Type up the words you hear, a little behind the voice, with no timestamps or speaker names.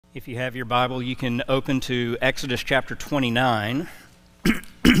If you have your Bible, you can open to Exodus chapter 29.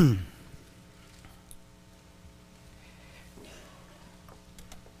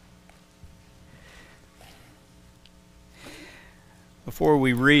 Before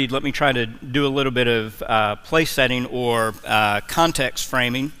we read, let me try to do a little bit of place setting or context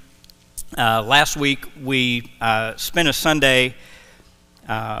framing. Last week, we spent a Sunday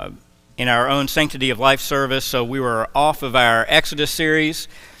in our own Sanctity of Life service, so we were off of our Exodus series.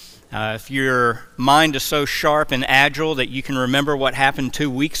 If your mind is so sharp and agile that you can remember what happened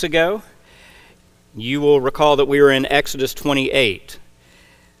 2 weeks ago, you will recall that we were in Exodus 28.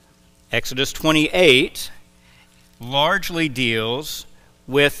 Exodus 28 largely deals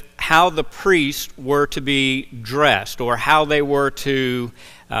with how the priests were to be dressed, or how they were to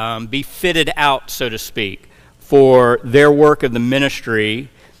be fitted out, so to speak, for their work of the ministry,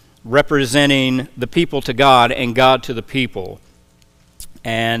 representing the people to God and God to the people.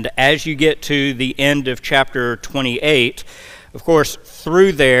 And as you get to the end of chapter 28, of course,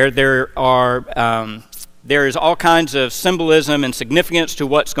 through there is all kinds of symbolism and significance to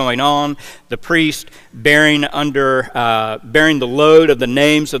what's going on. The priest bearing the load of the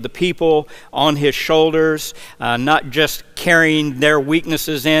names of the people on his shoulders, not just carrying their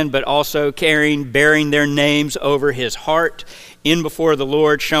weaknesses in, but also bearing their names over his heart in before the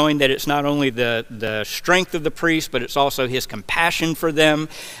Lord, showing that it's not only the strength of the priest, but it's also his compassion for them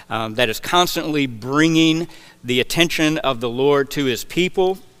that is constantly bringing the attention of the Lord to his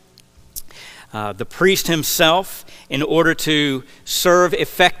people. The priest himself, in order to serve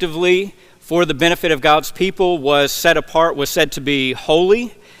effectively for the benefit of God's people, was set apart, was said to be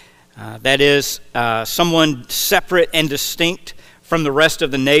holy. That is, someone separate and distinct from the rest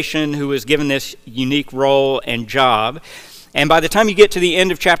of the nation who was given this unique role and job. And by the time you get to the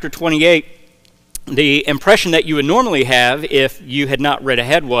end of chapter 28, the impression that you would normally have if you had not read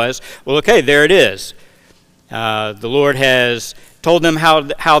ahead was, well, okay, there it is. The Lord has told them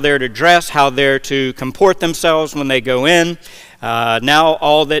how they're to dress, how they're to comport themselves when they go in. Now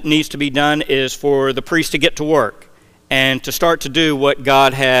all that needs to be done is for the priest to get to work and to start to do what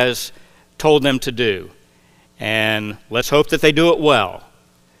God has told them to do. And let's hope that they do it well.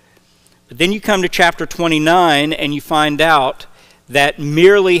 But then you come to chapter 29 and you find out that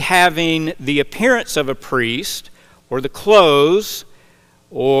merely having the appearance of a priest, or the clothes,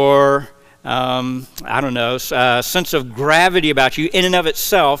 or sense of gravity about you in and of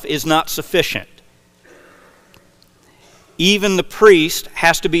itself is not sufficient. Even the priest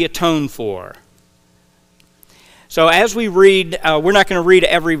has to be atoned for. So as we read, we're not going to read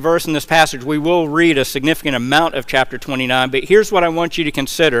every verse in this passage. We will read a significant amount of chapter 29, but here's what I want you to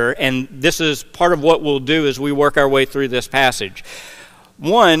consider, and this is part of what we'll do as we work our way through this passage.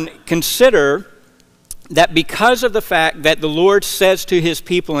 One, consider that because of the fact that the Lord says to his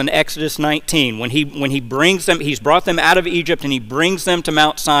people in Exodus 19, when he brings them, he's brought them out of Egypt and he brings them to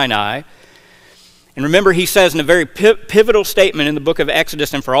Mount Sinai. And remember, he says in a very pivotal statement in the book of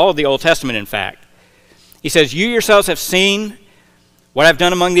Exodus, and for all of the Old Testament, in fact, he says, "You yourselves have seen what I've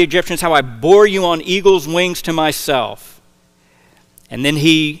done among the Egyptians, how I bore you on eagle's wings to myself." And then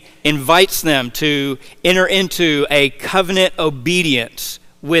he invites them to enter into a covenant obedience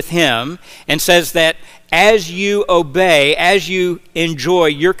with him, and says that as you obey, as you enjoy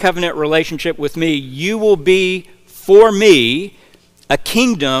your covenant relationship with me, you will be, for me, a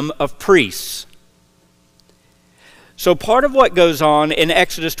kingdom of priests. So part of what goes on in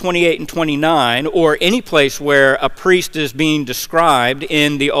Exodus 28 and 29, or any place where a priest is being described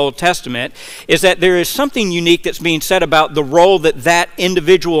in the Old Testament, is that there is something unique that's being said about the role that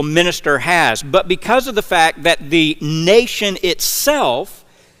individual minister has. But because of the fact that the nation itself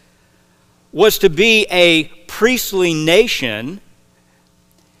was to be a priestly nation,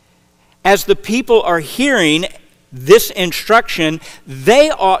 as the people are hearing this instruction, they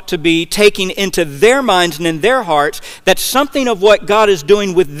ought to be taking into their minds and in their hearts that something of what God is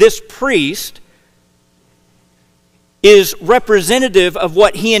doing with this priest is representative of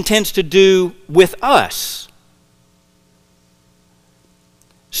what he intends to do with us.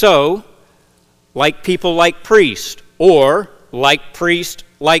 So, like people like priest, or like priest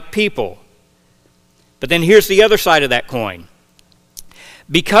like people. But then here's the other side of that coin.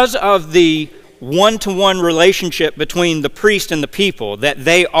 Because of the one-to-one relationship between the priest and the people, that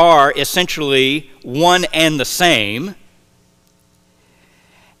they are essentially one and the same,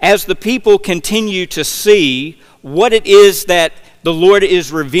 as the people continue to see what it is that the Lord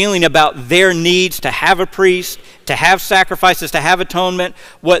is revealing about their needs to have a priest, to have sacrifices, to have atonement,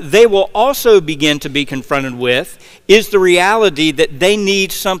 what they will also begin to be confronted with is the reality that they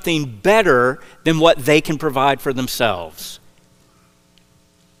need something better than what they can provide for themselves.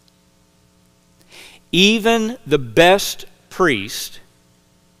 Even the best priest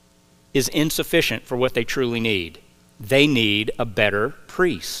is insufficient for what they truly need. They need a better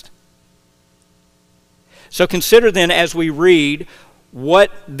priest. So consider then, as we read,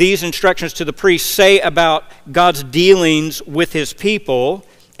 what these instructions to the priest say about God's dealings with his people,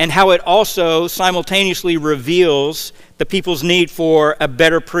 and how it also simultaneously reveals the people's need for a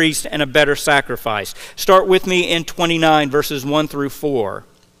better priest and a better sacrifice. Start with me in 29, verses 1 through 4.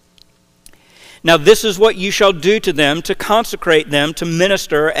 Now this is what you shall do to them to consecrate them to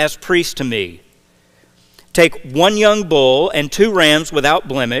minister as priests to me. Take 1 young bull and 2 rams without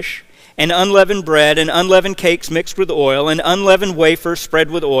blemish, and unleavened bread and unleavened cakes mixed with oil, and unleavened wafers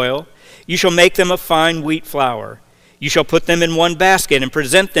spread with oil. You shall make them of fine wheat flour. You shall put them in 1 basket and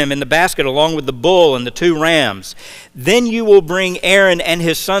present them in the basket along with the bull and the 2 rams. Then you will bring Aaron and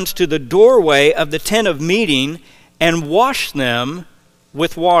his sons to the doorway of the tent of meeting and wash them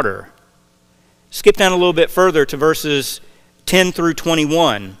with water. Skip down a little bit further to verses 10 through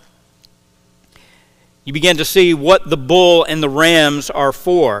 21. You begin to see what the bull and the rams are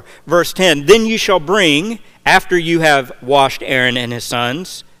for. Verse 10, then you shall bring, after you have washed Aaron and his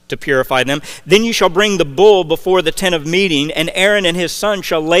sons to purify them, then you shall bring the bull before the tent of meeting, and Aaron and his sons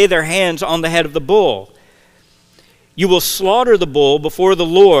shall lay their hands on the head of the bull. You will slaughter the bull before the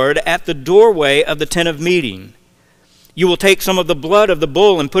Lord at the doorway of the tent of meeting. You will take some of the blood of the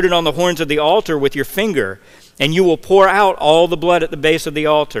bull and put it on the horns of the altar with your finger, and you will pour out all the blood at the base of the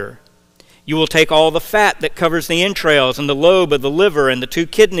altar. You will take all the fat that covers the entrails and the lobe of the liver and the 2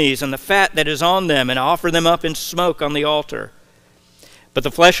 kidneys and the fat that is on them, and offer them up in smoke on the altar. But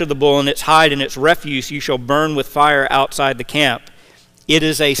the flesh of the bull and its hide and its refuse you shall burn with fire outside the camp. It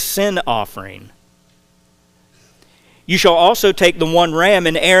is a sin offering. You shall also take the 1 ram,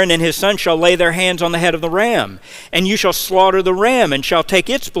 and Aaron and his sons shall lay their hands on the head of the ram. And you shall slaughter the ram, and shall take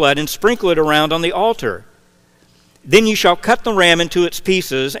its blood and sprinkle it around on the altar. Then you shall cut the ram into its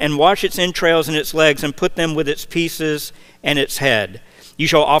pieces, and wash its entrails and its legs, and put them with its pieces and its head. You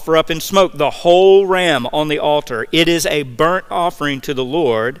shall offer up in smoke the whole ram on the altar. It is a burnt offering to the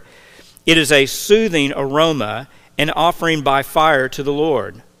Lord. It is a soothing aroma, an offering by fire to the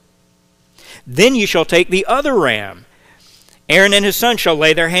Lord. Then you shall take the other ram. Aaron and his sons shall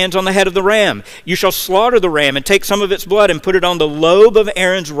lay their hands on the head of the ram. You shall slaughter the ram and take some of its blood and put it on the lobe of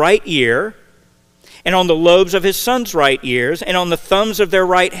Aaron's right ear, and on the lobes of his sons' right ears, and on the thumbs of their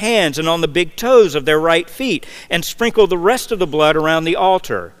right hands, and on the big toes of their right feet, and sprinkle the rest of the blood around the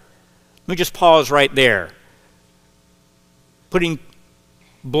altar. Let me just pause right there. Putting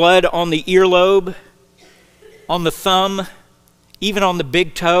blood on the earlobe, on the thumb, even on the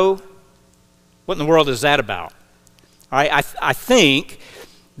big toe. What in the world is that about? All right, I think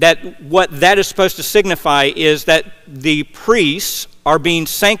that what that is supposed to signify is that the priests are being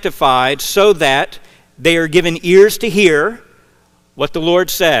sanctified so that they are given ears to hear what the Lord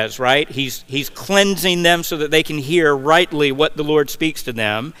says, right? He's cleansing them so that they can hear rightly what the Lord speaks to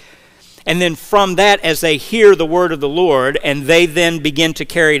them. And then from that, as they hear the word of the Lord, and they then begin to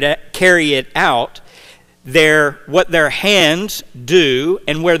carry it out, what their hands do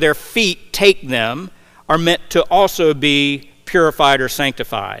and where their feet take them are meant to also be purified or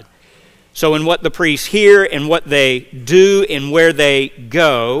sanctified. So in what the priests hear and what they do and where they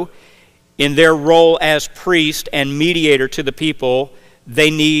go, in their role as priest and mediator to the people,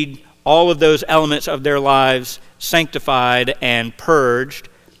 they need all of those elements of their lives sanctified and purged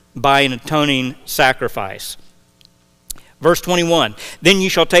by an atoning sacrifice. Verse 21, then you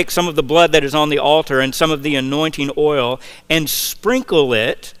shall take some of the blood that is on the altar and some of the anointing oil and sprinkle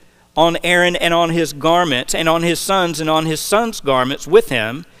it on Aaron and on his garments and on his sons and on his sons' garments with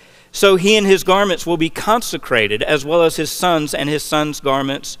him, so he and his garments will be consecrated, as well as his sons and his sons'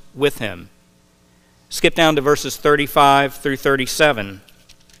 garments with him. Skip down to verses 35 through 37.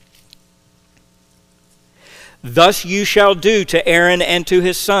 Thus you shall do to Aaron and to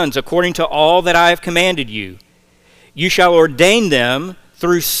his sons, according to all that I have commanded you. You shall ordain them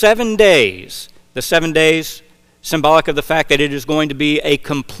through 7 days. The 7 days, symbolic of the fact that it is going to be a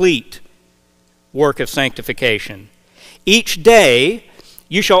complete work of sanctification. Each day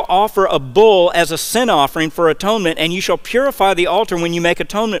you shall offer a bull as a sin offering for atonement, and you shall purify the altar when you make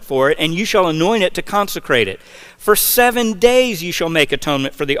atonement for it, and you shall anoint it to consecrate it. For 7 days you shall make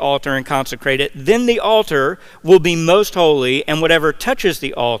atonement for the altar and consecrate it. Then the altar will be most holy, and whatever touches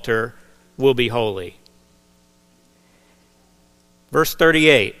the altar will be holy. Verse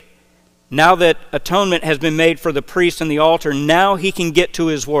 38. Now that atonement has been made for the priest and the altar, now he can get to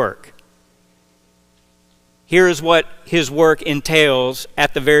his work. Here is what his work entails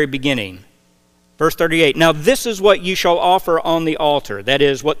at the very beginning. Verse 38, now this is what you shall offer on the altar. That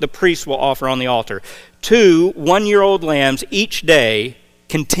is, what the priest will offer on the altar. 2 one-year-old lambs each day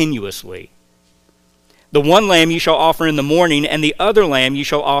continuously. The one lamb you shall offer in the morning, and the other lamb you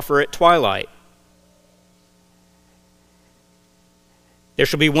shall offer at twilight. There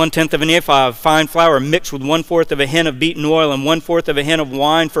shall be 1/10 of an ephah of fine flour mixed with 1/4 of a hin of beaten oil, and 1/4 of a hin of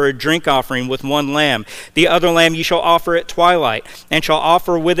wine for a drink offering with one lamb. The other lamb you shall offer at twilight, and shall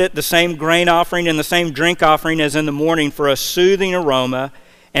offer with it the same grain offering and the same drink offering as in the morning for a soothing aroma,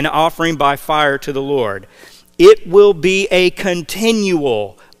 an offering by fire to the Lord. It will be a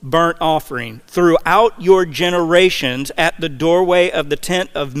continual burnt offering throughout your generations at the doorway of the tent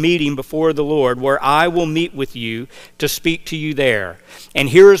of meeting before the Lord, where I will meet with you to speak to you there. And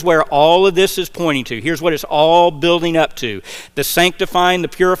here's where all of this is pointing to. Here's what it's all building up to. The sanctifying, the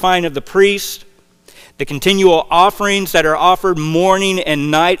purifying of the priest, the continual offerings that are offered morning and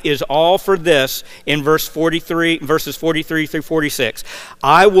night is all for this in verses 43 through 46.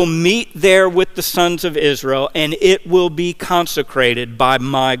 I will meet there with the sons of Israel, and it will be consecrated by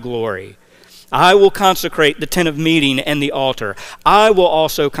my glory. I will consecrate the tent of meeting and the altar. I will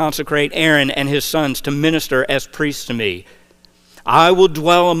also consecrate Aaron and his sons to minister as priests to me. I will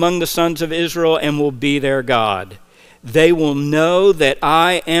dwell among the sons of Israel and will be their God. They will know that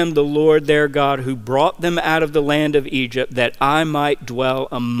I am the Lord their God, who brought them out of the land of Egypt, that I might dwell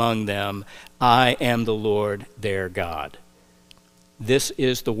among them. I am the Lord their God. This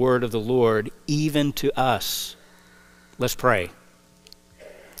is the word of the Lord, even to us. Let's pray.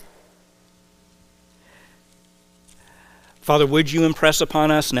 Father, would you impress upon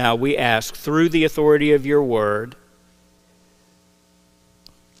us now, we ask, through the authority of your word,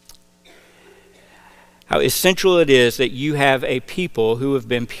 how essential it is that you have a people who have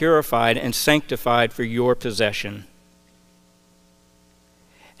been purified and sanctified for your possession.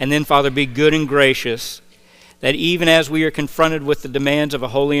 And then, Father, be good and gracious that even as we are confronted with the demands of a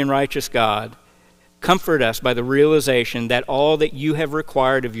holy and righteous God, comfort us by the realization that all that you have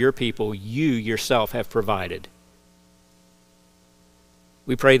required of your people, you yourself have provided.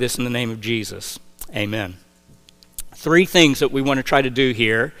 We pray this in the name of Jesus. Amen. 3 things that we want to try to do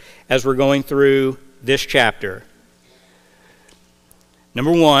here as we're going through this chapter.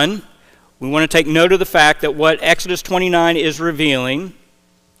 Number 1, we want to take note of the fact that what Exodus 29 is revealing,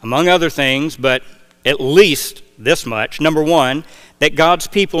 among other things, but at least this much. Number 1, that God's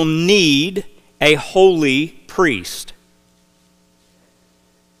people need a holy priest.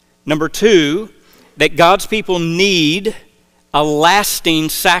 Number 2, that God's people need a lasting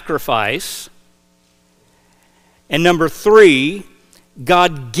sacrifice. And number 3,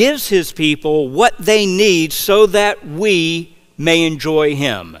 God gives his people what they need so that we may enjoy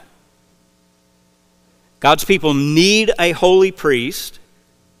him. God's people need a holy priest.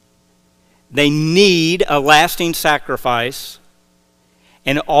 They need a lasting sacrifice.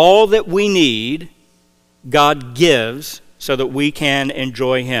 And all that we need, God gives so that we can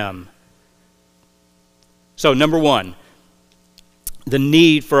enjoy him. So, number 1, the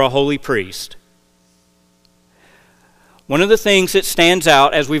need for a holy priest. One of the things that stands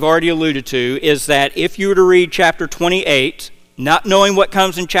out, as we've already alluded to, is that if you were to read chapter 28, not knowing what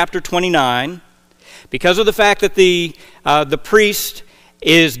comes in chapter 29, because of the fact that the priest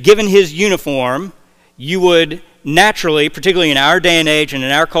is given his uniform, you would naturally, particularly in our day and age and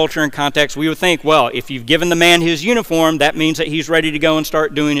in our culture and context, we would think, well, if you've given the man his uniform, that means that he's ready to go and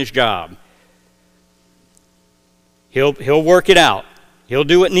start doing his job. He'll work it out. He'll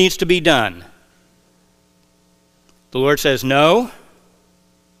do what needs to be done. The Lord says, no.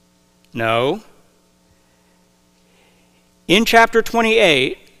 In chapter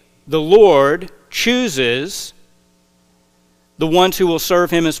 28, the Lord chooses the ones who will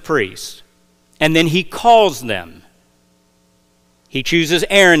serve him as priests. And then he calls them. He chooses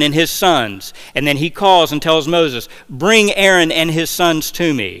Aaron and his sons. And then he calls and tells Moses, bring Aaron and his sons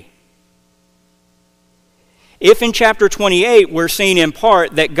to me. If in chapter 28 we're seeing in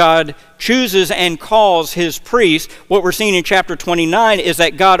part that God chooses and calls his priests, what we're seeing in chapter 29 is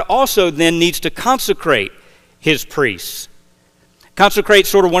that God also then needs to consecrate his priests. Consecrate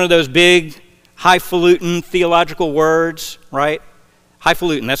sort of one of those big, highfalutin theological words, right?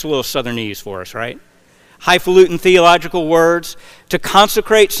 Highfalutin, that's a little Southernese for us, right? Highfalutin theological words. To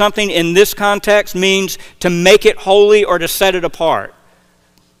consecrate something in this context means to make it holy or to set it apart.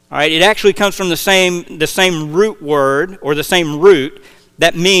 All right, it actually comes from the same root word or the same root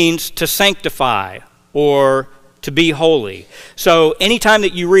that means to sanctify or to be holy. So anytime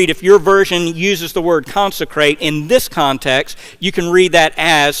that you read, if your version uses the word consecrate, in this context, you can read that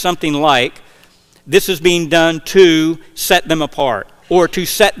as something like, this is being done to set them apart or to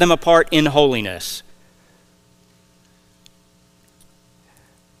set them apart in holiness.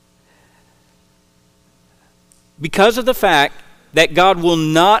 Because of the fact that God will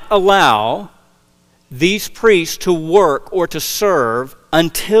not allow these priests to work or to serve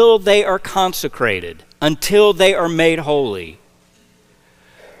until they are consecrated, until they are made holy,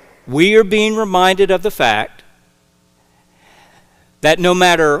 we are being reminded of the fact that no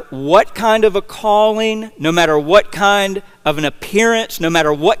matter what kind of a calling, no matter what kind of an appearance, no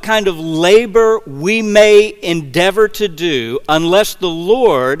matter what kind of labor we may endeavor to do, unless the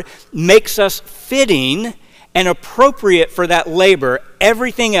Lord makes us fitting and appropriate for that labor,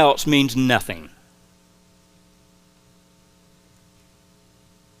 everything else means nothing.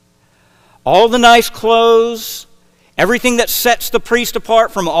 All the nice clothes, everything that sets the priest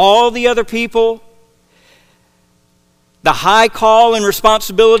apart from all the other people, the high call and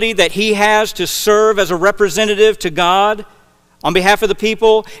responsibility that he has to serve as a representative to God on behalf of the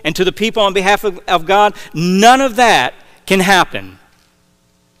people and to the people on behalf of God, none of that can happen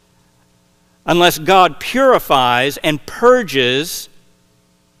unless God purifies and purges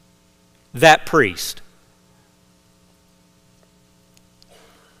that priest.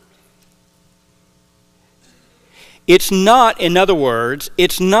 It's not, in other words,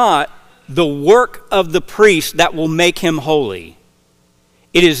 it's not the work of the priest that will make him holy.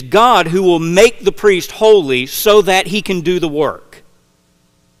 It is God who will make the priest holy so that he can do the work.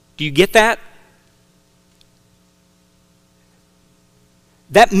 Do you get that?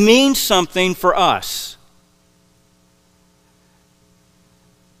 That means something for us.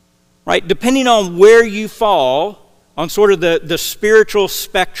 Right? Depending on where you fall on sort of the spiritual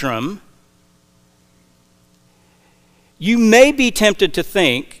spectrum, you may be tempted to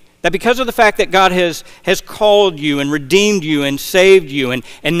think that because of the fact that God has called you and redeemed you and saved you, and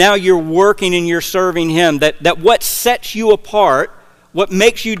now you're working and you're serving Him, that what sets you apart, what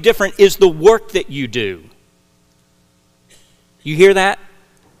makes you different, is the work that you do. You hear that?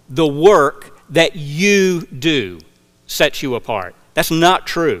 The work that you do sets you apart. That's not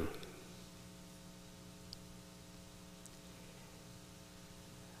true.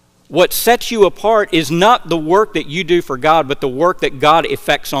 What sets you apart is not the work that you do for God, but the work that God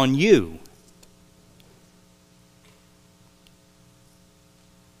effects on you.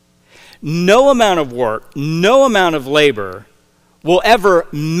 No amount of work, no amount of labor will ever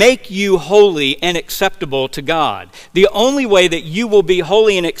make you holy and acceptable to God. The only way that you will be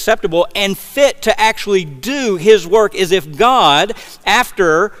holy and acceptable and fit to actually do His work is if God,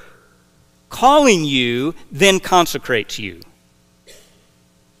 after calling you, then consecrates you.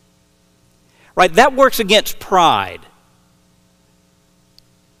 Right? That works against pride.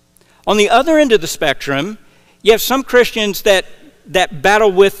 On the other end of the spectrum, you have some Christians that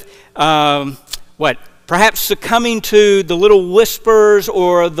battle with perhaps succumbing to the little whispers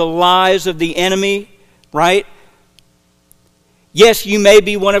or the lies of the enemy, right? Yes, you may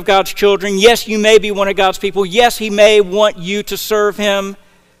be one of God's children. Yes, you may be one of God's people. Yes, He may want you to serve Him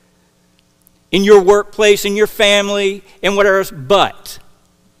in your workplace, in your family, and whatever else, but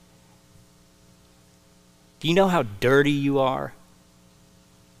do you know how dirty you are?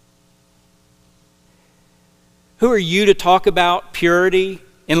 Who are you to talk about purity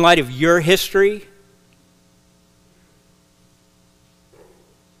in light of your history?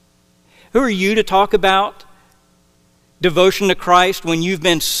 Who are you to talk about devotion to Christ when you've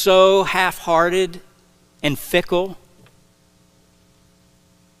been so half-hearted and fickle?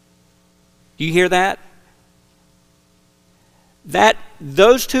 Do you hear that?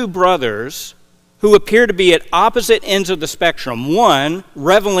 Those two brothers who appear to be at opposite ends of the spectrum, one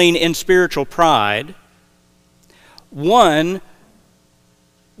reveling in spiritual pride, one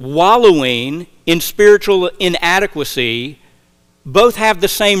wallowing in spiritual inadequacy, both have the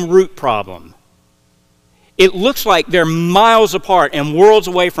same root problem. It looks like they're miles apart and worlds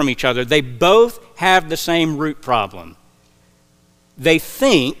away from each other. They both have the same root problem. They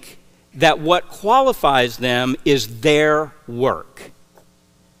think that what qualifies them is their work.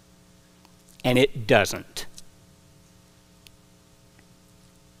 And it doesn't.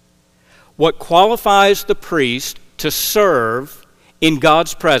 What qualifies the priest to serve in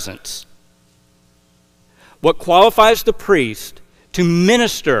God's presence, what qualifies the priest to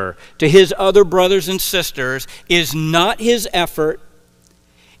minister to his other brothers and sisters, is not his effort,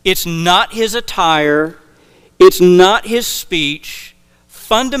 it's not his attire, it's not his speech.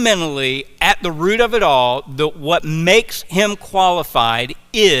 Fundamentally, at the root of it all, what makes him qualified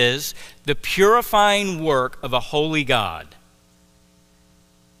is the purifying work of a holy God.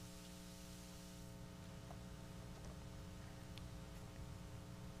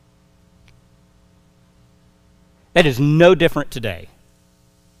 That is no different today.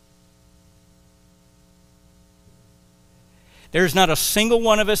 There's not a single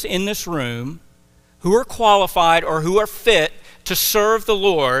one of us in this room who are qualified or who are fit to serve the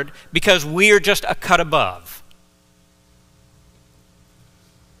Lord because we are just a cut above.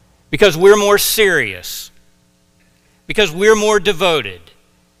 Because we're more serious. Because we're more devoted.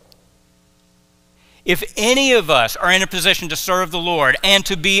 If any of us are in a position to serve the Lord and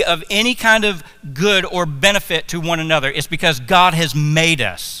to be of any kind of good or benefit to one another, it's because God has made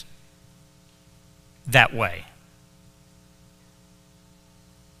us that way.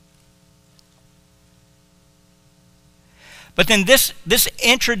 But then this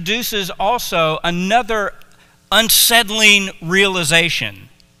introduces also another unsettling realization.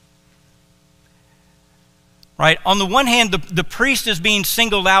 Right? On the one hand, the priest is being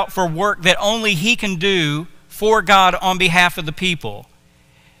singled out for work that only he can do for God on behalf of the people.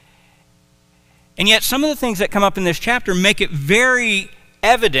 And yet some of the things that come up in this chapter make it very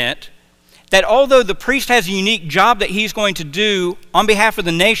evident that although the priest has a unique job that he's going to do on behalf of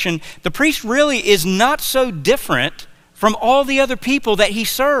the nation, the priest really is not so different from all the other people that he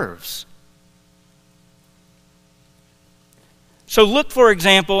serves. So look, for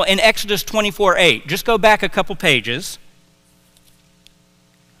example, in Exodus 24:8. Just go back a couple pages.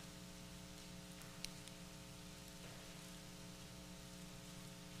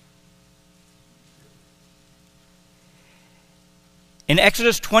 In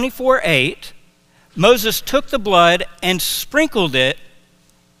Exodus 24:8, Moses took the blood and sprinkled it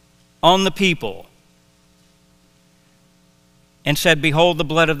on the people and said, "Behold the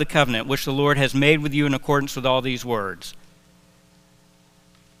blood of the covenant, which the Lord has made with you in accordance with all these words."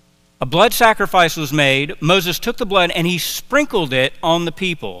 A blood sacrifice was made. Moses took the blood and he sprinkled it on the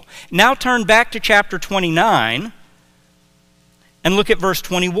people. Now turn back to chapter 29 and look at verse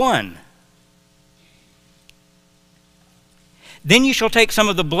 21. Then you shall take some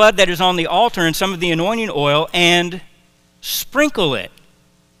of the blood that is on the altar and some of the anointing oil and sprinkle it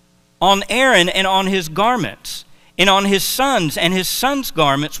on Aaron and on his garments and on his sons and his sons'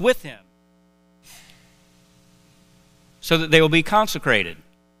 garments with him, so that they will be consecrated.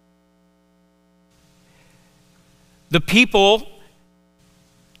 The people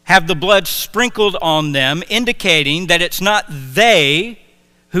have the blood sprinkled on them, indicating that it's not they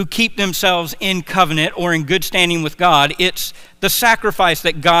who keep themselves in covenant or in good standing with God. It's the sacrifice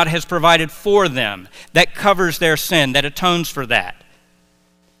that God has provided for them that covers their sin, that atones for that.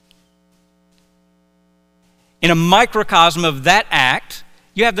 In a microcosm of that act,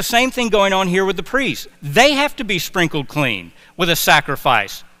 you have the same thing going on here with the priests. They have to be sprinkled clean with a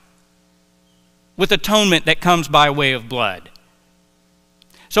sacrifice, with atonement that comes by way of blood.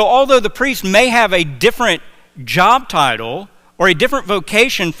 So although the priest may have a different job title or a different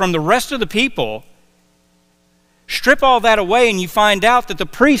vocation from the rest of the people, strip all that away and you find out that the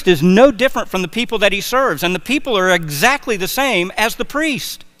priest is no different from the people that he serves, and the people are exactly the same as the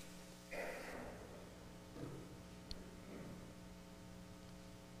priest.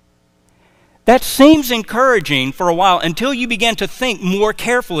 That seems encouraging for a while until you begin to think more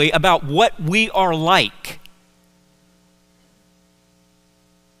carefully about what we are like.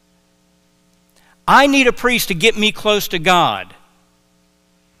 I need a priest to get me close to God.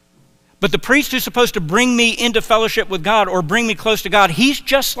 But the priest who's supposed to bring me into fellowship with God or bring me close to God, he's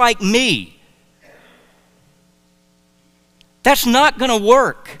just like me. That's not going to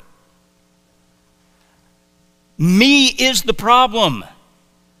work. Me is the problem.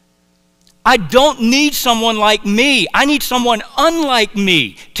 I don't need someone like me. I need someone unlike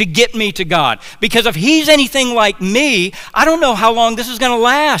me to get me to God. Because if he's anything like me, I don't know how long this is going to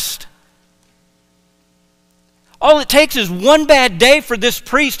last. All it takes is one bad day for this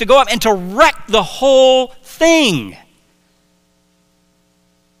priest to go up and to wreck the whole thing.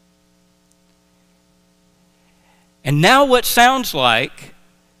 And now what sounds like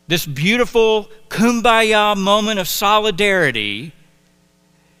this beautiful kumbaya moment of solidarity,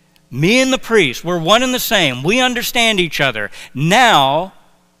 me and the priest, we're one and the same, we understand each other, now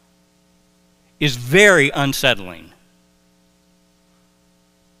is very unsettling.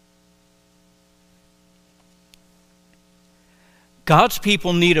 God's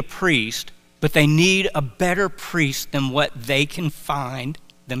people need a priest, but they need a better priest than what they can find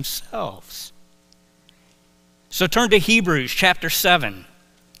themselves. So turn to Hebrews chapter 7.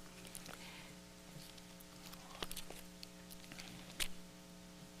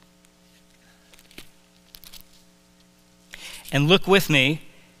 And look with me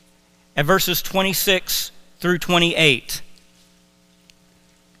at verses 26 through 28.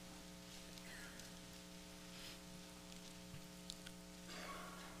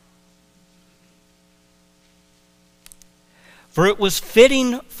 For it was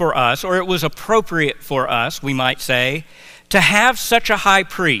fitting for us, or it was appropriate for us, we might say, to have such a high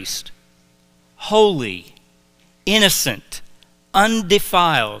priest, holy, innocent,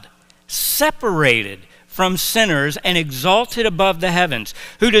 undefiled, separated from sinners and exalted above the heavens,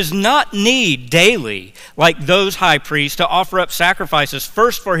 who does not need daily, like those high priests, to offer up sacrifices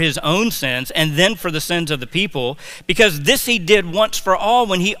first for his own sins and then for the sins of the people, because this he did once for all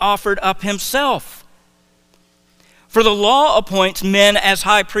when he offered up himself. For the law appoints men as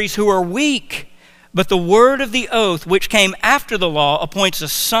high priests who are weak, but the word of the oath which came after the law appoints a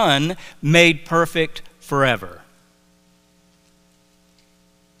son made perfect forever.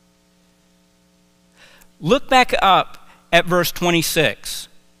 Look back up at verse 26.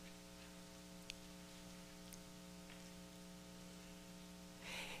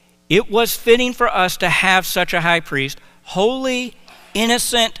 It was fitting for us to have such a high priest, holy,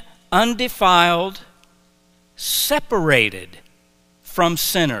 innocent, undefiled, separated from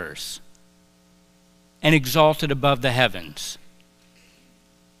sinners, and exalted above the heavens.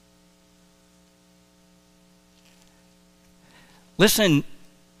 Listen,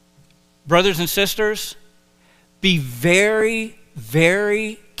 brothers and sisters, be very,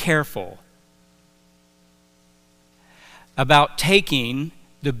 very careful about taking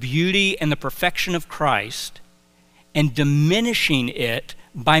the beauty and the perfection of Christ and diminishing it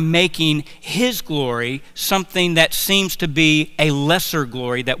by making his glory something that seems to be a lesser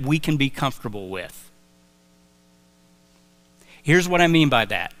glory that we can be comfortable with. Here's what I mean by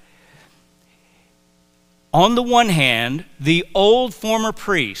that. On the one hand, the old former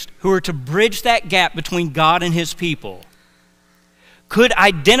priests who were to bridge that gap between God and his people could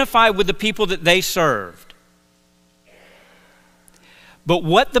identify with the people that they served. But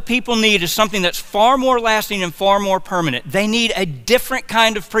what the people need is something that's far more lasting and far more permanent. They need a different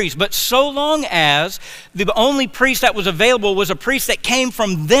kind of priest. But so long as the only priest that was available was a priest that came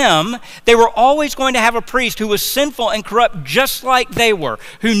from them, they were always going to have a priest who was sinful and corrupt just like they were,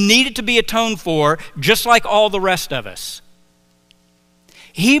 who needed to be atoned for just like all the rest of us.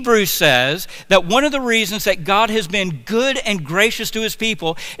 Hebrews says that one of the reasons that God has been good and gracious to his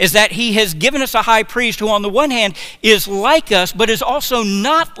people is that he has given us a high priest who on the one hand is like us but is also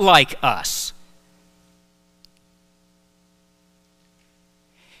not like us.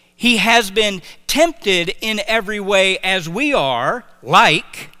 He has been tempted in every way as we are,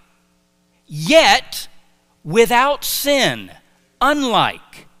 like, yet without sin,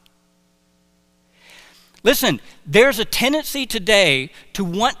 unlike. Listen, there's a tendency today to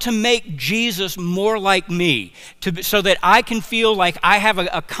want to make Jesus more like me, so that I can feel like I have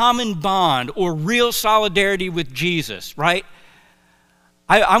a common bond or real solidarity with Jesus, right?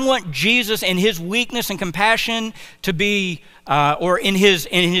 I want Jesus in his weakness and compassion to be, or in his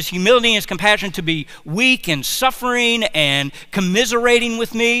humility and his compassion to be weak and suffering and commiserating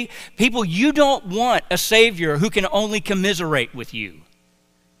with me. People, you don't want a Savior who can only commiserate with you.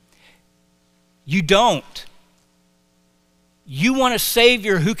 You don't. You want a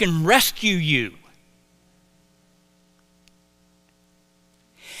Savior who can rescue you.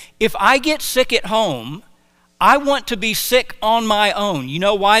 If I get sick at home, I want to be sick on my own. You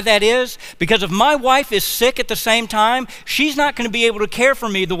know why that is? Because if my wife is sick at the same time, she's not going to be able to care for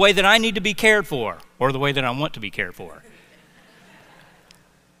me the way that I need to be cared for, or the way that I want to be cared for.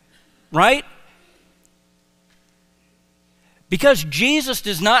 Right? Because Jesus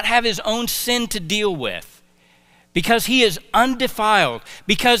does not have his own sin to deal with. Because he is undefiled.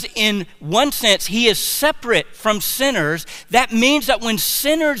 Because in one sense, he is separate from sinners. That means that when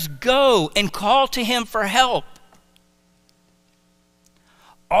sinners go and call to him for help,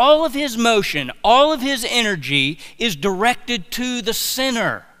 all of his motion, all of his energy is directed to the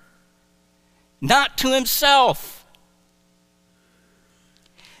sinner, not to himself.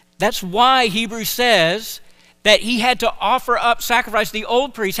 That's why Hebrews says that he had to offer up sacrifice. The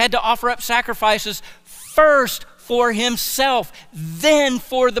old priest had to offer up sacrifices first for himself, then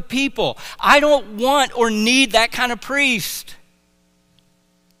for the people. I don't want or need that kind of priest.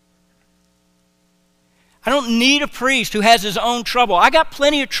 I don't need a priest who has his own trouble. I got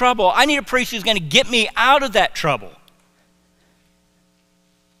plenty of trouble. I need a priest who's going to get me out of that trouble.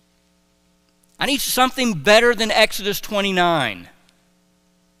 I need something better than Exodus 29.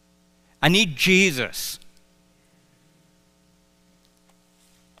 I need Jesus.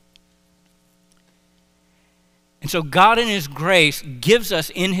 And so God in his grace gives us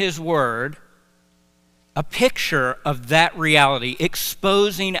in his word a picture of that reality,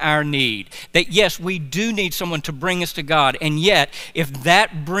 exposing our need. That yes, we do need someone to bring us to God, and yet if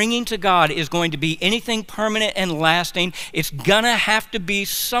that bringing to God is going to be anything permanent and lasting, it's gonna have to be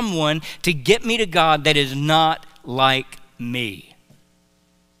someone to get me to God that is not like me.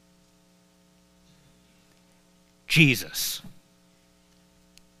 Jesus.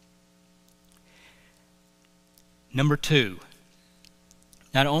 Number two,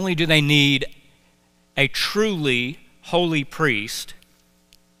 not only do they need a truly holy priest,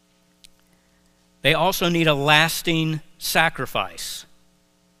 they also need a lasting sacrifice.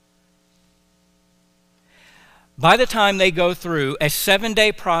 By the time they go through a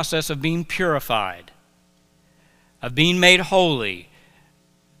 7-day process of being purified, of being made holy,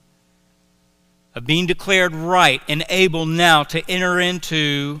 of being declared right and able now to enter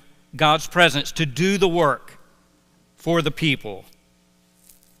into God's presence, to do the work for the people,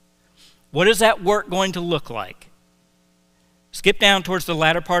 what is that work going to look like? Skip down towards the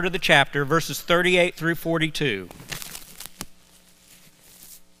latter part of the chapter, verses 38 through 42.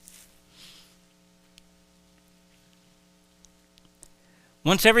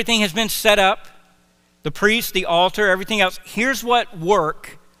 Once everything has been set up, the priest, the altar, everything else, here's what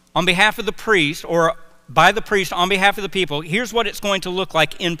work on behalf of the priest, or by the priest on behalf of the people, here's what it's going to look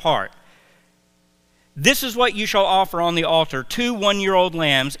like in part. This is what you shall offer on the altar, 2 one-year-old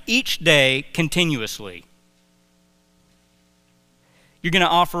lambs each day continuously. You're going to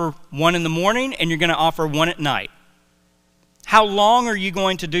offer one in the morning and you're going to offer one at night. How long are you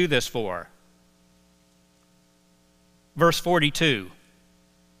going to do this for? Verse 42.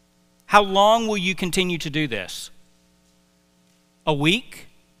 How long will you continue to do this? A week?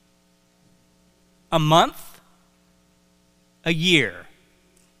 A month? A year?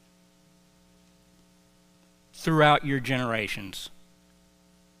 Throughout your generations.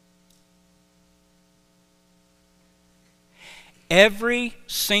 Every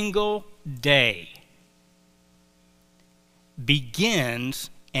single day begins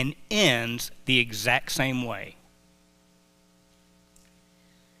and ends the exact same way.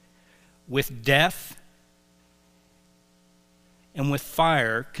 With death and with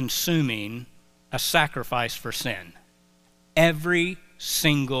fire consuming a sacrifice for sin. Every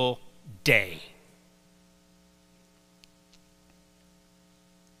single day.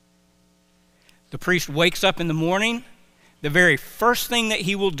 The priest wakes up in the morning. The very first thing that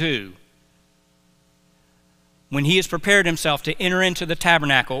he will do when he has prepared himself to enter into the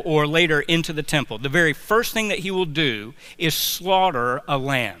tabernacle or later into the temple, the very first thing that he will do is slaughter a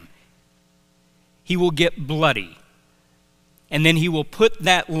lamb. He will get bloody. And then he will put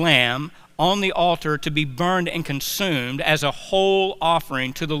that lamb on the altar to be burned and consumed as a whole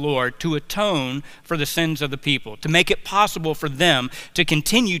offering to the Lord to atone for the sins of the people, to make it possible for them to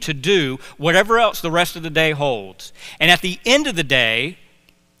continue to do whatever else the rest of the day holds. And at the end of the day,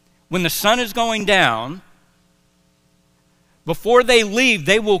 when the sun is going down, before they leave,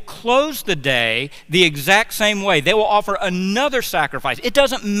 they will close the day the exact same way. They will offer another sacrifice. It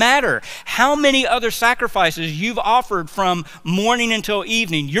doesn't matter how many other sacrifices you've offered from morning until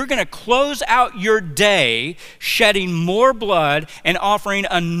evening. You're going to close out your day shedding more blood and offering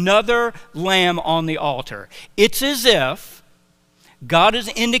another lamb on the altar. It's as if God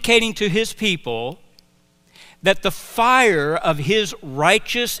is indicating to his people that the fire of his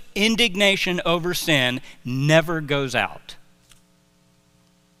righteous indignation over sin never goes out.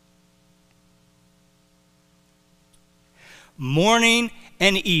 Morning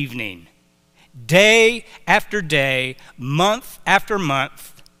and evening, day after day, month after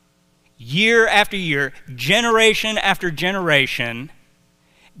month, year after year, generation after generation,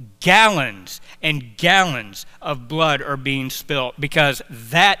 gallons and gallons of blood are being spilt because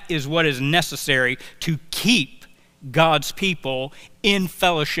that is what is necessary to keep God's people in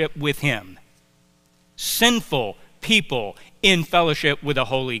fellowship with him. Sinful people in fellowship with a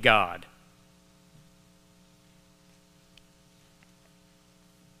holy God.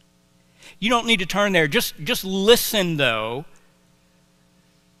 You don't need to turn there. Just listen, though,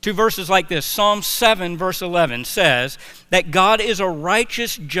 to verses like this. Psalm 7, verse 11 says that God is a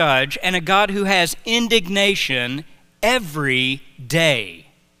righteous judge and a God who has indignation every day.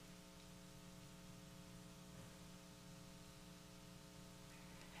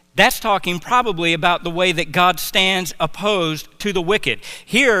 That's talking probably about the way that God stands opposed to the wicked.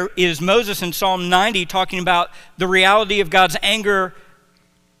 Here is Moses in Psalm 90 talking about the reality of God's anger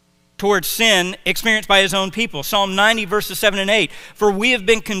towards sin experienced by his own people. Psalm 90 verses 7 and 8. For we have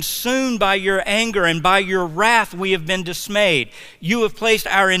been consumed by your anger, and by your wrath we have been dismayed. You have placed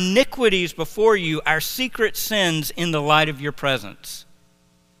our iniquities before you, our secret sins in the light of your presence.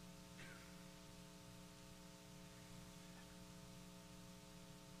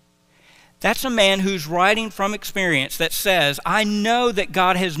 That's a man who's writing from experience that says, I know that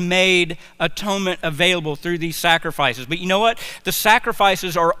God has made atonement available through these sacrifices. But you know what? The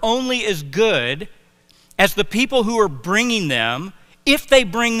sacrifices are only as good as the people who are bringing them, if they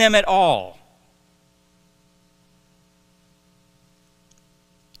bring them at all.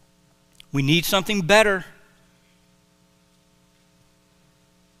 We need something better.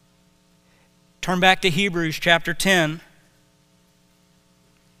 Turn back to Hebrews chapter 10.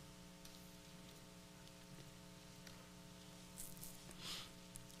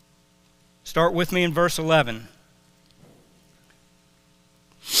 Start with me in verse 11.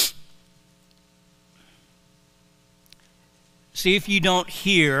 See if you don't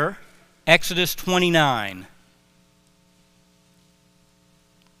hear Exodus 29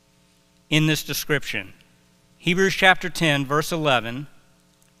 in this description. Hebrews chapter 10, verse 11.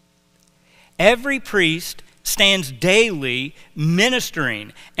 Every priest stands daily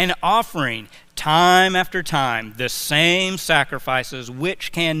ministering and offering time after time the same sacrifices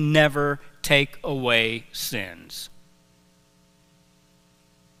which can never take away sins.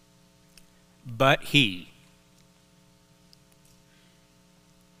 But he,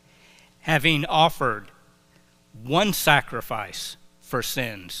 having offered one sacrifice for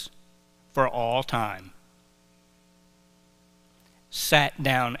sins for all time, sat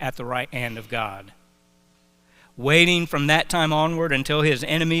down at the right hand of God, waiting from that time onward until his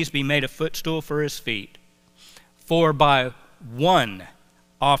enemies be made a footstool for his feet. For by one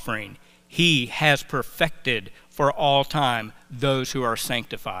offering he has perfected for all time those who are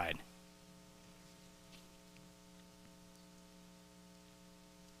sanctified.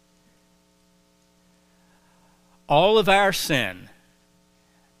 All of our sin,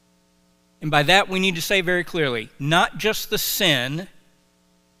 and by that we need to say very clearly, not just the sin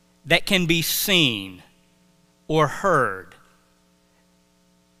that can be seen or heard.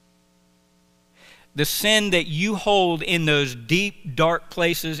 The sin that you hold in those deep, dark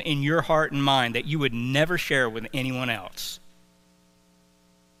places in your heart and mind that you would never share with anyone else.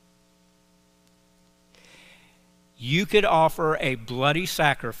 You could offer a bloody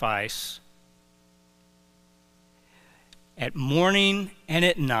sacrifice at morning and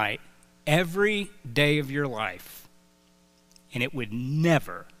at night every day of your life, and it would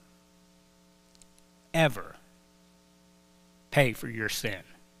never, ever pay for your sin.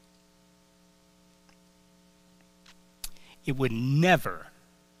 It would never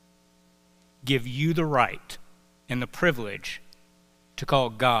give you the right and the privilege to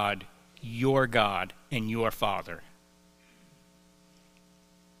call God your God and your Father.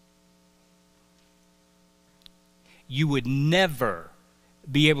 You would never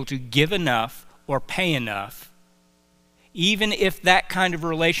be able to give enough or pay enough. Even if that kind of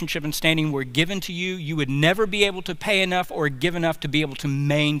relationship and standing were given to you, you would never be able to pay enough or give enough to be able to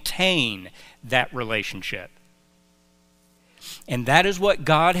maintain that relationship. And that is what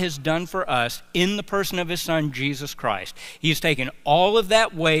God has done for us in the person of his Son, Jesus Christ. He has taken all of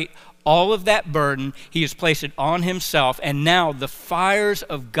that weight, all of that burden, he has placed it on himself, and now the fires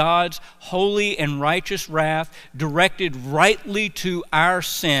of God's holy and righteous wrath directed rightly to our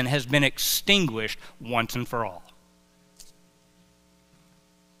sin has been extinguished once and for all.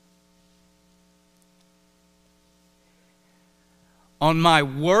 On my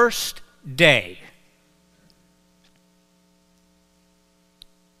worst day,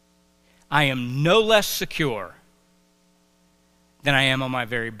 I am no less secure than I am on my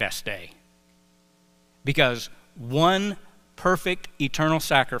very best day. Because one perfect eternal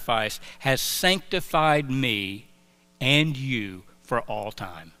sacrifice has sanctified me and you for all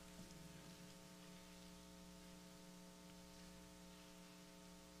time.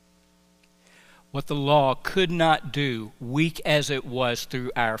 What the law could not do, weak as it was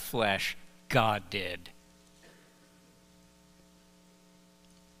through our flesh, God did.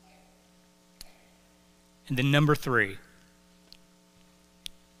 And then number 3.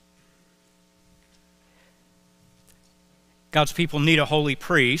 God's people need a holy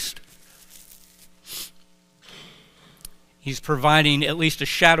priest. He's providing at least a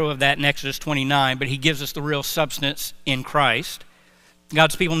shadow of that in Exodus 29, but he gives us the real substance in Christ.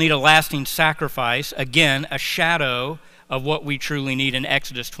 God's people need a lasting sacrifice. Again, a shadow of what we truly need in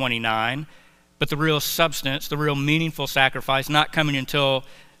Exodus 29, but the real substance, the real meaningful sacrifice, not coming until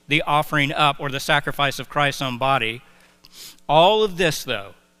the offering up or the sacrifice of Christ's own body. All of this,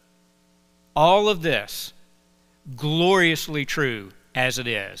 though, all of this, gloriously true as it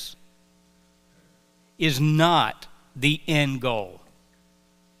is not the end goal.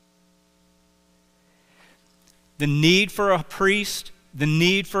 The need for a priest, the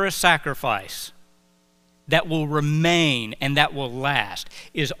need for a sacrifice that will remain and that will last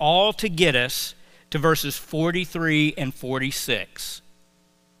is all to get us to verses 43 and 46.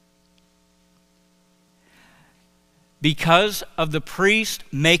 Because of the priest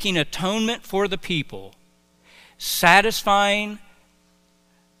making atonement for the people, satisfying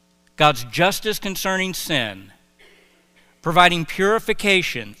God's justice concerning sin, providing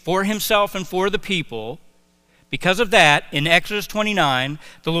purification for himself and for the people. Because of that, in Exodus 29,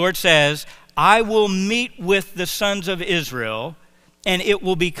 the Lord says, I will meet with the sons of Israel, and it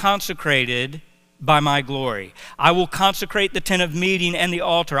will be consecrated by my glory. I will consecrate the tent of meeting and the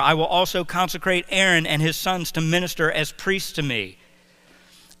altar. I will also consecrate Aaron and his sons to minister as priests to me.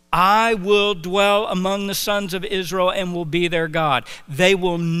 I will dwell among the sons of Israel and will be their God. They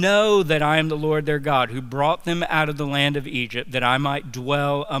will know that I am the Lord their God, who brought them out of the land of Egypt, that I might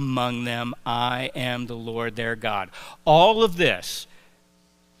dwell among them. I am the Lord their God. All of this,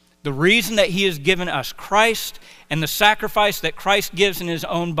 the reason that he has given us Christ and the sacrifice that Christ gives in his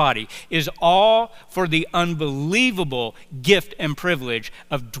own body, is all for the unbelievable gift and privilege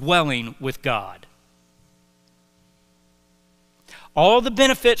of dwelling with God. All the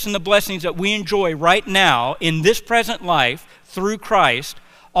benefits and the blessings that we enjoy right now in this present life through Christ,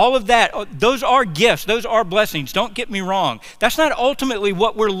 all of that, those are gifts, those are blessings. Don't get me wrong. That's not ultimately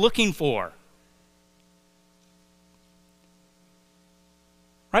what we're looking for.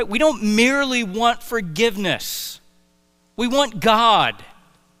 Right? We don't merely want forgiveness. We want God.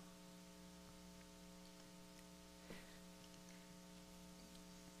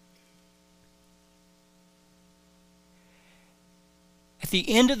 At the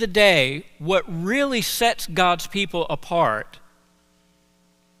end of the day, what really sets God's people apart,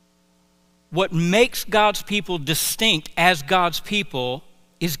 what makes God's people distinct as God's people,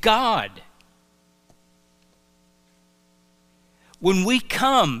 is God. When we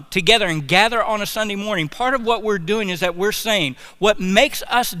come together and gather on a Sunday morning, part of what we're doing is that we're saying what makes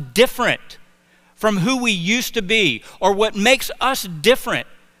us different from who we used to be, or what makes us different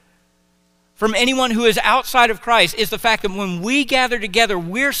from anyone who is outside of Christ, is the fact that when we gather together,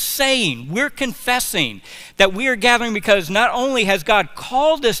 we're confessing that we are gathering because not only has God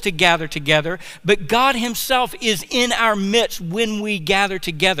called us to gather together, but God himself is in our midst when we gather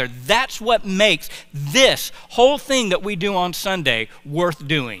together. That's what makes this whole thing that we do on Sunday worth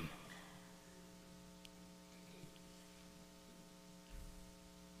doing.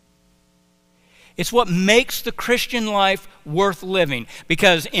 It's what makes the Christian life worth living,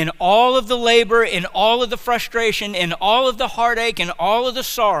 because in all of the labor, in all of the frustration, in all of the heartache, in all of the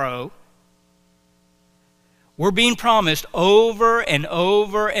sorrow, we're being promised over and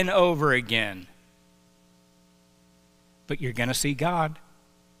over and over again, but you're going to see God.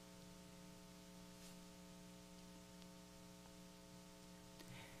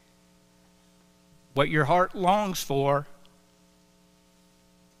 What your heart longs for,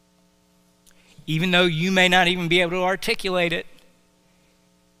 even though you may not even be able to articulate it,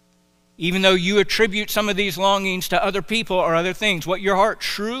 even though you attribute some of these longings to other people or other things, what your heart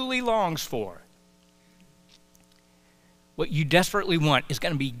truly longs for, what you desperately want, is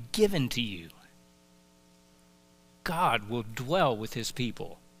going to be given to you. God will dwell with his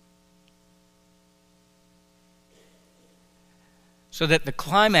people. So that the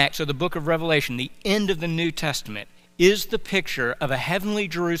climax of the book of Revelation, the end of the New Testament, is the picture of a heavenly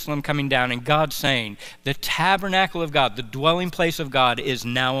Jerusalem coming down and God saying, the tabernacle of God, the dwelling place of God, is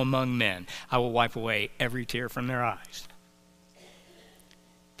now among men. I will wipe away every tear from their eyes.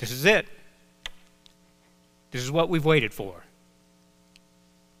 This is it. This is what we've waited for.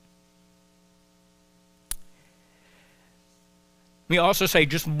 Let me also say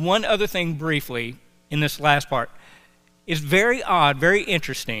just one other thing briefly in this last part. It's very odd, very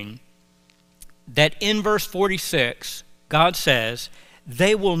interesting, that in verse 46, God says,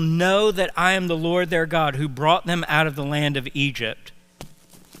 they will know that I am the Lord their God, who brought them out of the land of Egypt,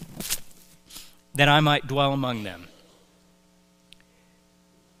 that I might dwell among them.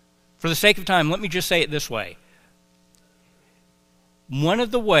 For the sake of time, let me just say it this way. One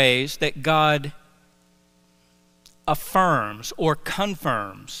of the ways that God affirms or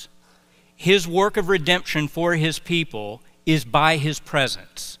confirms his work of redemption for his people is by his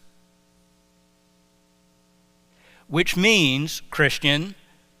presence. Which means, Christian,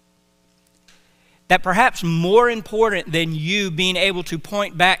 that perhaps more important than you being able to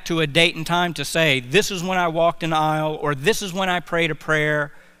point back to a date and time to say, this is when I walked an aisle, or this is when I prayed a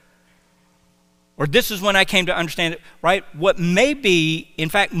prayer, or this is when I came to understand it, right? What may be, in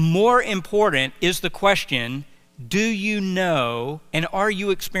fact, more important is the question, do you know and are you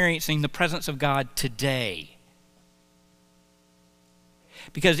experiencing the presence of God today?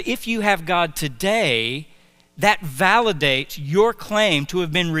 Because if you have God today, that validates your claim to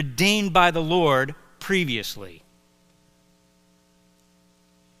have been redeemed by the Lord previously.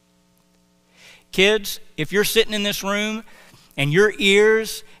 Kids, if you're sitting in this room and your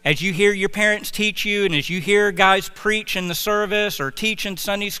ears, as you hear your parents teach you and as you hear guys preach in the service or teach in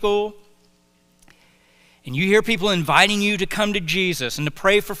Sunday school, and you hear people inviting you to come to Jesus and to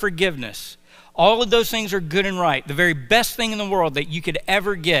pray for forgiveness, all of those things are good and right. The very best thing in the world that you could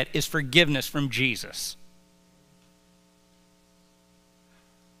ever get is forgiveness from Jesus.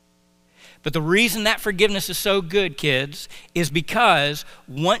 But the reason that forgiveness is so good, kids, is because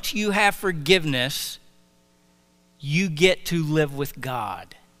once you have forgiveness, you get to live with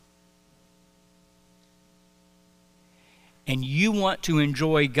God. And you want to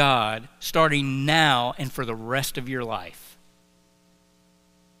enjoy God starting now and for the rest of your life.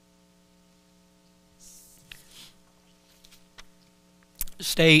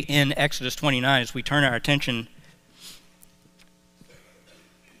 Stay in Exodus 29 as we turn our attention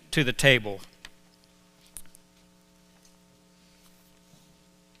to the table.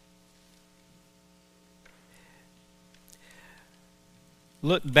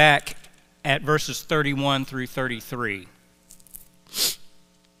 Look back at verses 31 through 33.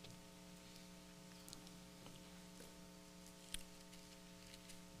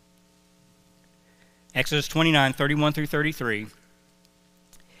 Exodus 29, 31 through 33.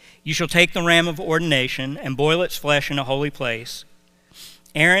 You shall take the ram of ordination and boil its flesh in a holy place.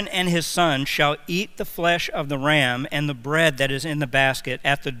 Aaron and his sons shall eat the flesh of the ram and the bread that is in the basket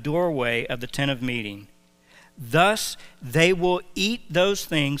at the doorway of the tent of meeting. Thus they will eat those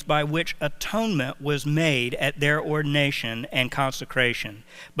things by which atonement was made at their ordination and consecration.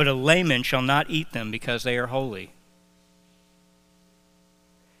 But a layman shall not eat them because they are holy.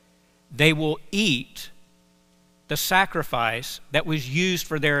 They will eat the sacrifice that was used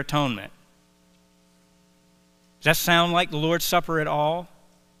for their atonement. Does that sound like the Lord's Supper at all?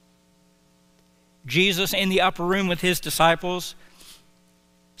 Jesus in the upper room with his disciples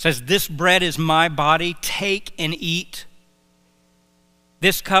says, "This bread is my body, take and eat.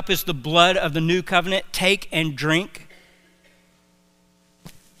 This cup is the blood of the new covenant, take and drink."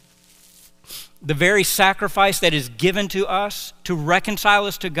 The very sacrifice that is given to us to reconcile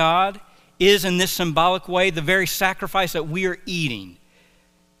us to God is in this symbolic way the very sacrifice that we are eating.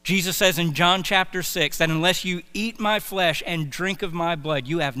 Jesus says in John chapter 6 that unless you eat my flesh and drink of my blood,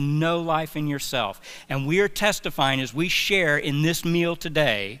 you have no life in yourself. And we are testifying as we share in this meal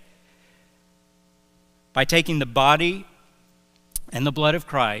today by taking the body and the blood of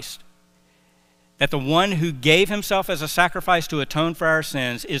Christ, that the one who gave himself as a sacrifice to atone for our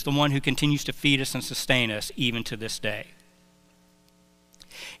sins is the one who continues to feed us and sustain us even to this day.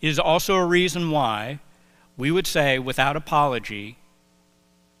 It is also a reason why we would say without apology,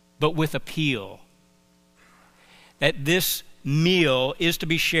 but with appeal, that this meal is to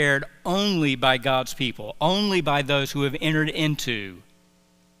be shared only by God's people, only by those who have entered into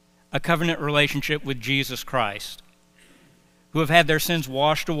a covenant relationship with Jesus Christ, who have had their sins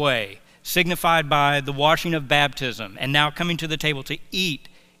washed away, signified by the washing of baptism, and now coming to the table to eat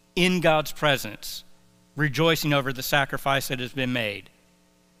in God's presence, rejoicing over the sacrifice that has been made.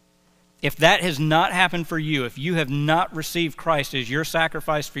 If that has not happened for you, if you have not received Christ as your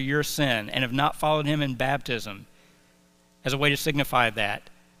sacrifice for your sin and have not followed him in baptism as a way to signify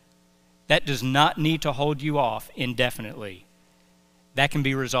that, that does not need to hold you off indefinitely. That can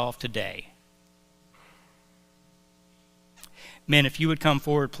be resolved today. Men, if you would come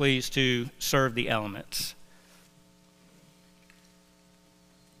forward, please, to serve the elements.